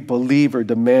every believer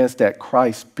demands that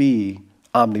Christ be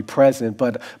omnipresent,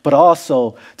 but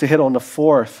also to hit on the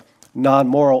fourth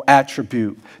non-moral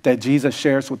attribute that Jesus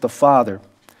shares with the Father.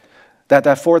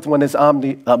 That fourth one is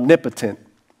omnipotent.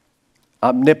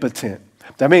 Omnipotent.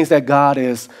 That means that God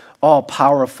is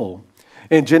all-powerful.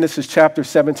 In Genesis chapter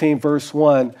 17, verse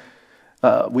 1,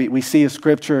 we see a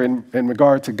scripture in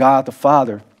regard to God the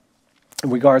Father. In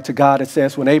regard to God, it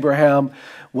says, when Abraham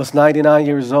was 99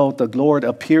 years old, the Lord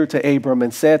appeared to Abram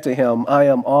and said to him, I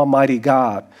am Almighty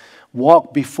God.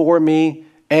 Walk before me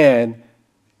and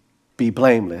be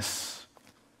blameless.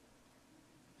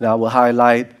 Now we'll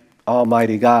highlight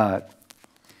Almighty God.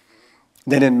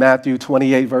 Then in Matthew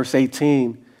 28, verse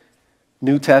 18,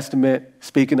 New Testament,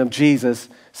 speaking of Jesus,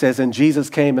 says, and Jesus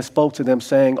came and spoke to them,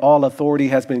 saying, all authority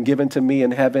has been given to me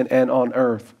in heaven and on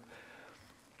earth.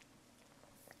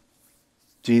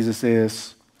 Jesus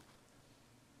is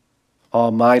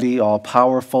almighty,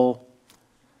 all-powerful.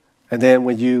 And then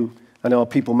I know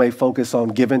people may focus on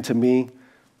given to me.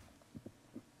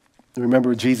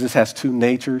 Remember, Jesus has two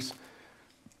natures.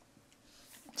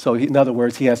 So in other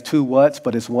words, he has two whats,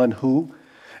 but it's one who.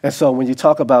 And so when you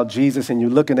talk about Jesus and you're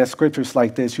looking at scriptures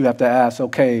like this, you have to ask,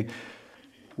 okay,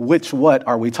 which what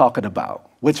are we talking about?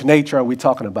 Which nature are we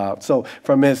talking about? So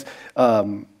from his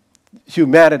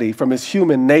humanity, from his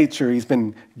human nature, he's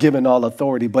been given all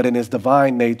authority, but in his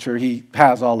divine nature, he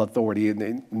has all authority and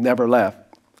it never left.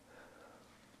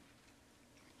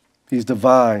 He's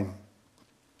divine.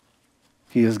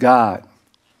 He is God,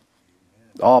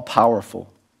 all powerful.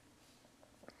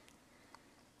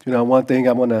 You know, one thing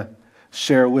I want to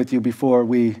share with you before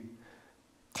we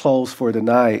close for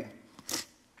tonight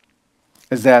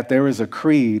is that there is a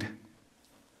creed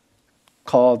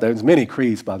called, there's many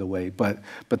creeds, by the way, but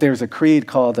there's a creed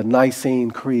called the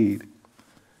Nicene Creed.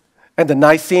 And the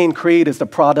Nicene Creed is the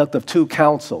product of two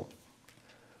councils.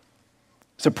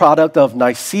 It's a product of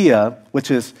Nicaea, which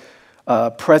is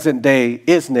present-day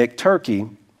Iznik, Turkey,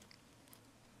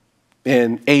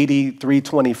 in AD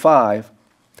 325.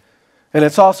 And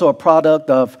it's also a product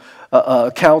of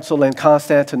a council in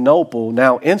Constantinople,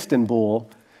 now Istanbul,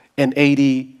 in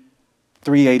AD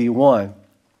 381.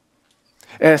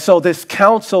 And so this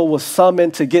council was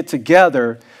summoned to get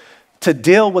together to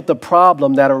deal with the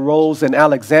problem that arose in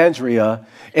Alexandria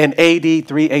in AD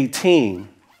 318.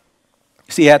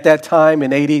 See, at that time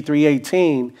in AD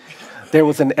 318, there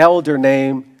was an elder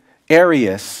named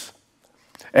Arius,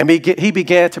 and he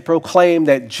began to proclaim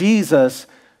that Jesus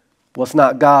was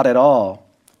not God at all.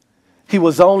 He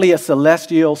was only a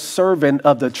celestial servant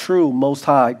of the true Most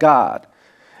High God,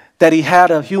 that he had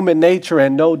a human nature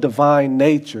and no divine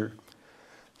nature.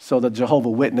 So the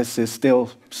Jehovah's Witnesses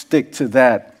still stick to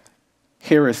that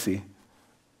heresy.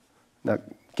 Not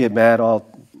get mad all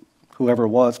whoever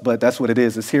wants, but that's what it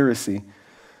is. It's heresy.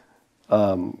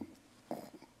 I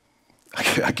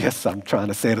guess I'm trying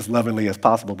to say it as lovingly as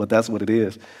possible, but that's what it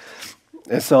is.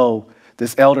 And so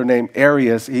this elder named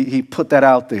Arius, he put that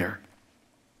out there.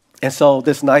 And so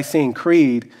this Nicene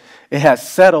Creed, it has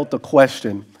settled the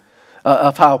question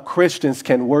of how Christians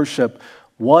can worship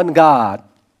one God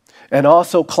and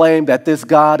also claim that this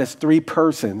God is three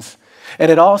persons. And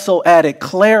it also added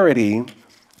clarity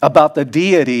about the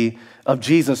deity of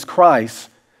Jesus Christ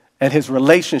and his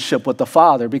relationship with the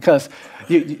Father, because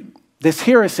this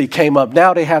heresy came up.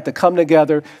 Now they had to come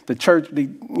together. The church,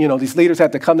 these leaders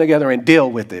had to come together and deal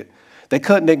with it. They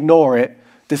couldn't ignore it.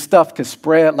 This stuff could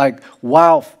spread like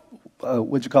wildfire.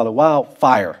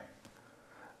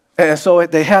 And so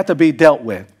they had to be dealt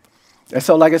with. And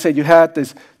so, like I said, you had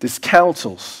this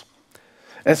councils.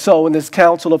 And so in this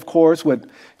council, of course, what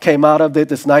came out of it,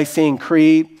 this Nicene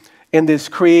Creed, in this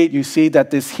creed, you see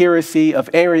that this heresy of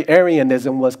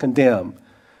Arianism was condemned.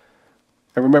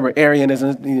 And remember,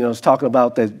 Arianism, is talking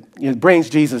about that it brings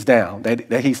Jesus down,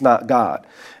 that he's not God.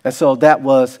 And so that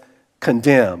was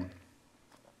condemned.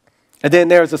 And then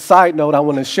there's a side note I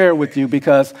want to share with you,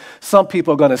 because some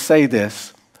people are going to say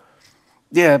this.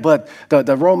 Yeah, but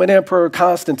the Roman Emperor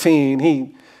Constantine,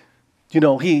 he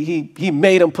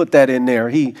made him put that in there.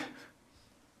 He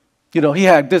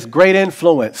had this great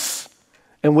influence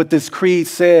in what this creed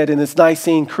said in this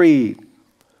Nicene Creed.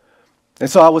 And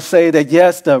so I would say that,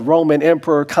 yes, the Roman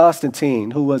Emperor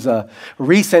Constantine, who was a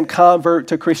recent convert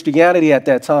to Christianity at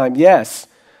that time, yes,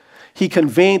 he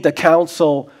convened the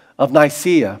Council of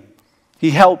Nicaea.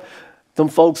 He helped them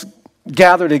folks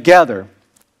gather together.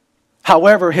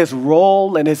 However, his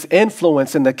role and his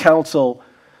influence in the council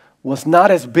was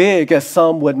not as big as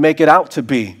some would make it out to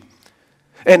be.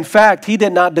 In fact, he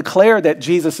did not declare that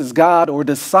Jesus is God or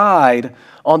decide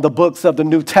on the books of the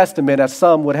New Testament as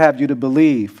some would have you to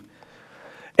believe.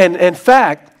 And in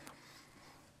fact,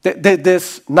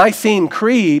 this Nicene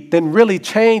Creed didn't really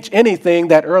change anything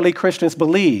that early Christians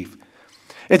believed.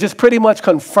 It just pretty much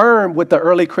confirmed what the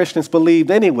early Christians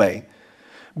believed anyway.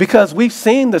 Because we've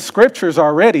seen the scriptures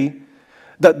already.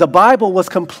 The Bible was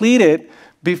completed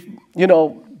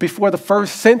before the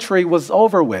first century was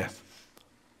over with.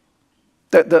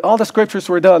 All the scriptures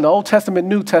were done. The Old Testament,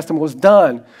 New Testament was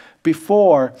done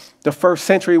before the first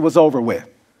century was over with.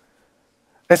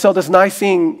 And so this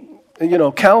Nicene,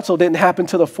 council didn't happen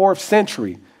to the 4th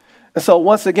century. And so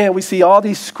once again, we see all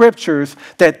these scriptures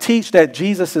that teach that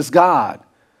Jesus is God.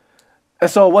 And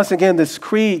so once again, this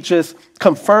creed just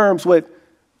confirms what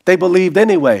they believed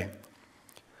anyway.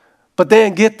 But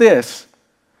then get this.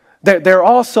 There are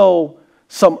also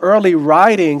some early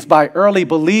writings by early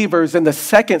believers in the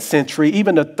 2nd century,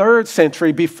 even the 3rd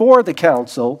century before the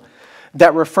council,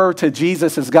 that refer to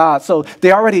Jesus as God. So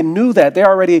they already knew that. They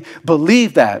already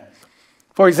believed that.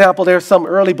 For example, there's some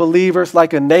early believers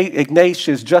like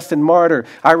Ignatius, Justin Martyr,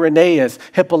 Irenaeus,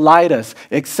 Hippolytus,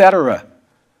 etc.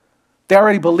 They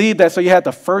already believed that. So you had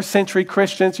the 1st century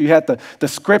Christians. You had the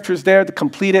scriptures there to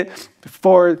complete it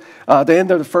before the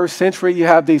end of the 1st century. You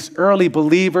have these early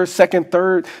believers, 2nd,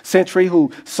 3rd century,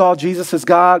 who saw Jesus as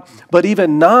God. But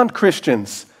even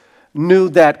non-Christians knew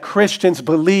that Christians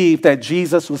believed that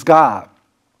Jesus was God.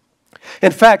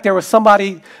 In fact, there was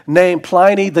somebody named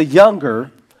Pliny the Younger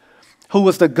who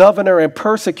was the governor and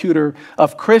persecutor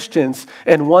of Christians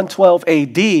in 112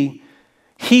 AD.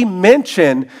 He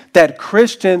mentioned that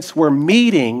Christians were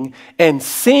meeting and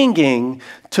singing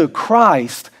to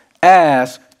Christ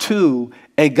as to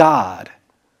a God.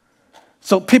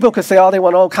 So people could say, oh, they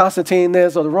want Constantine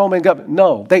this or the Roman government.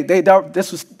 No,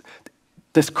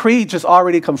 this creed just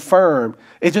already confirmed.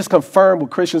 It just confirmed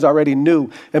what Christians already knew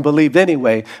and believed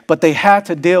anyway. But they had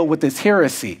to deal with this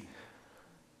heresy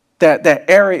that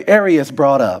Arius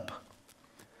brought up.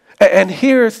 And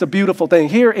here's the beautiful thing.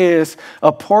 Here is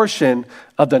a portion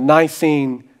of the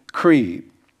Nicene Creed.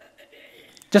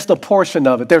 Just a portion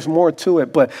of it. There's more to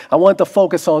it, but I want to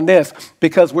focus on this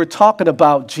because we're talking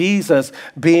about Jesus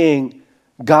being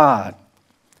God.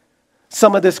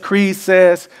 Some of this creed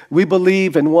says, we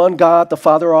believe in one God, the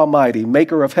Father Almighty,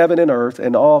 maker of heaven and earth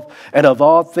and of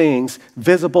all things,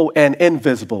 visible and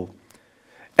invisible.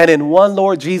 And in one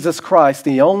Lord Jesus Christ,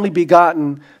 the only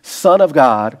begotten Son of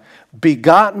God,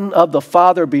 begotten of the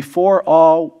Father before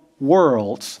all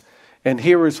worlds. And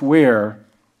here is where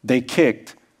they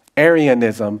kicked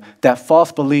Arianism, that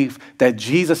false belief that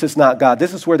Jesus is not God.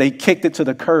 This is where they kicked it to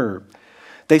the curb.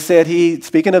 They said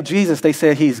speaking of Jesus, they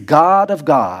said he's God of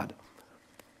God.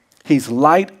 He's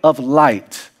light of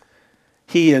light.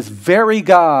 He is very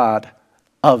God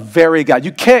of very God.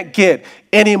 You can't get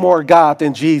any more God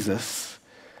than Jesus.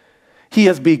 He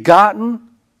is begotten,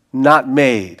 not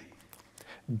made,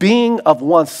 being of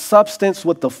one substance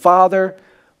with the Father,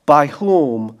 by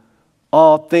whom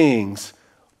all things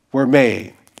were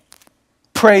made.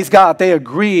 Praise God, they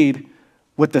agreed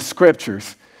with the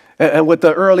scriptures and what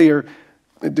the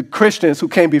Christians who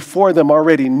came before them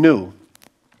already knew.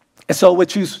 And so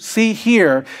what you see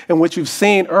here and what you've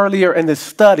seen earlier in this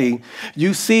study,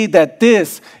 you see that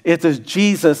this is the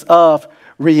Jesus of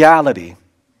reality.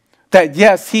 That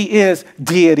yes, he is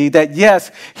deity. That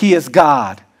yes, he is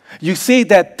God. You see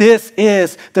that this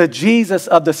is the Jesus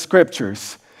of the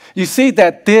scriptures. You see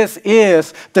that this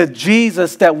is the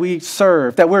Jesus that we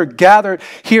serve, that we're gathered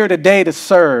here today to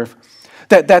serve.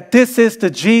 That this is the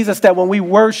Jesus that when we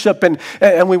worship and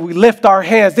when we lift our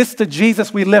hands, this is the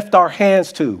Jesus we lift our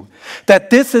hands to. That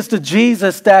this is the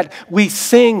Jesus that we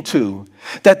sing to.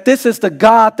 That this is the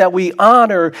God that we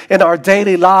honor in our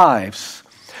daily lives.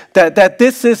 That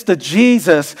this is the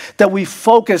Jesus that we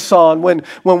focus on when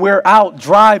we're out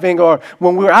driving or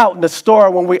when we're out in the store,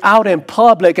 when we're out in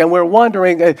public and we're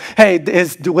wondering, hey,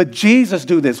 would Jesus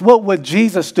do this? What would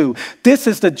Jesus do? This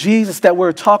is the Jesus that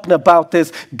we're talking about,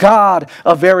 this God,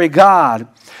 a very God.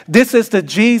 This is the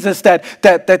Jesus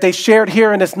that they shared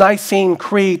here in this Nicene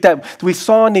Creed, that we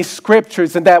saw in these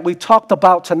scriptures and that we talked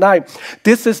about tonight.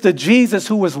 This is the Jesus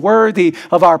who is worthy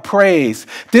of our praise.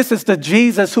 This is the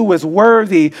Jesus who is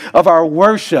worthy of our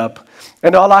worship.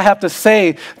 And all I have to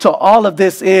say to all of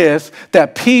this is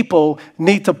that people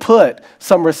need to put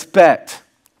some respect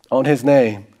on his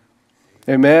name.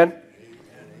 Amen?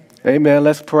 Amen.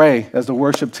 Let's pray as the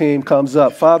worship team comes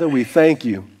up. Father, we thank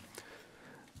you.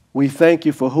 We thank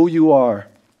you for who you are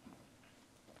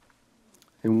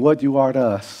and what you are to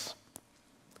us.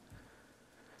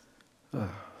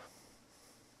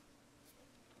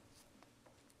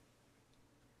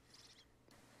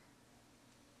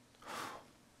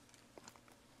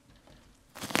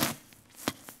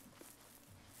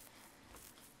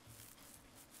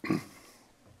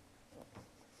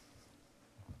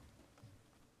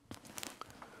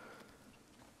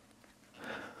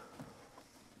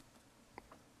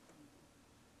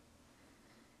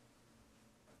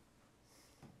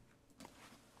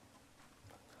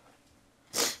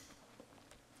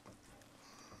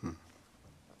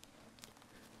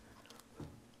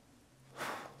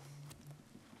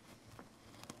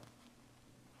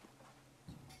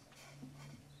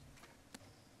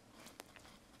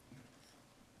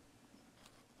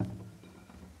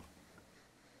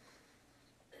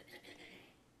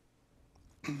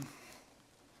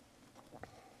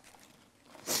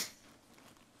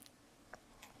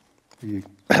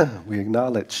 We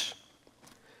acknowledge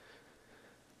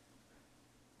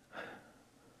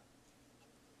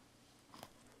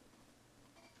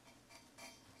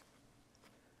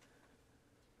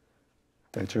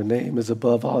that your name is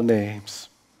above all names.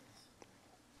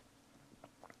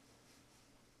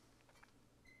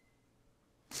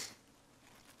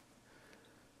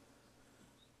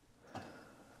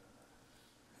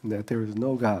 And that there is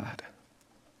no God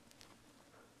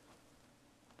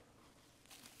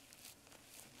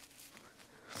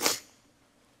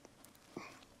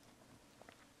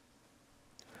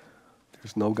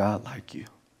there's no God like you.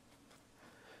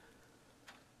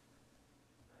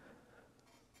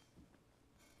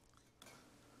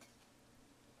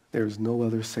 There is no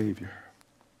other Savior.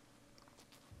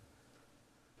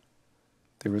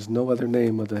 There is no other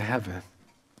name under heaven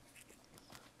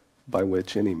by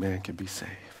which any man can be saved.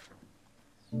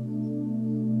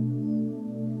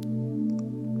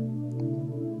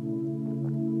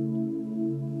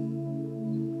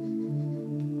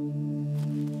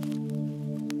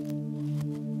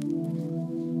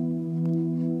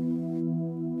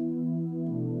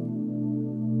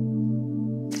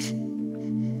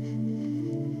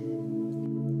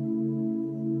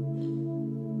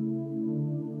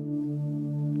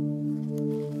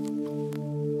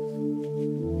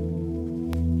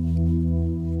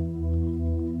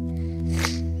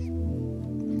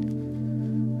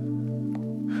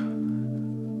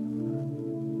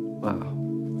 Wow.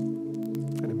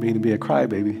 I didn't mean to be a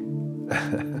crybaby.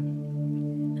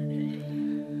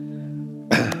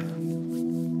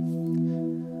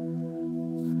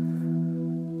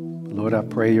 Lord, I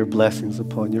pray your blessings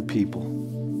upon your people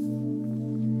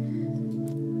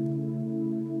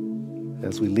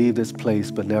as we leave this place,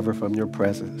 but never from your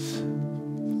presence.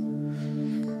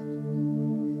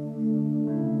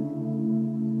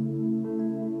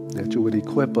 That you would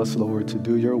equip us, Lord, to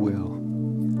do your will.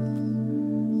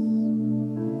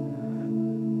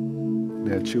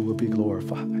 That you will be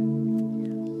glorified.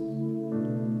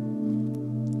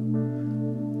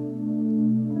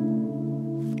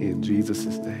 In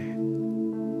Jesus' name.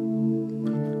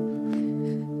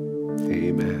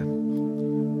 Amen.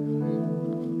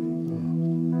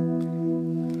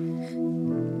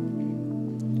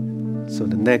 So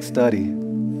the next study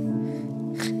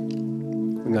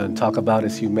we're going to talk about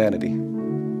is humanity.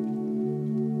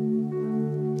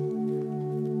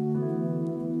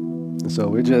 And so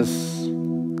we're just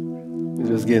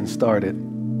getting started.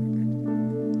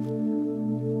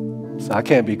 So I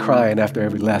can't be crying after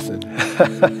every lesson.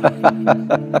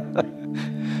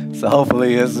 So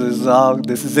hopefully this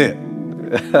is it.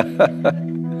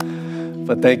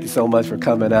 But thank you so much for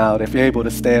coming out. If you're able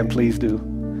to stand, please do.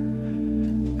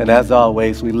 And as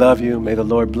always, we love you. May the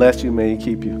Lord bless you. May he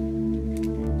keep you.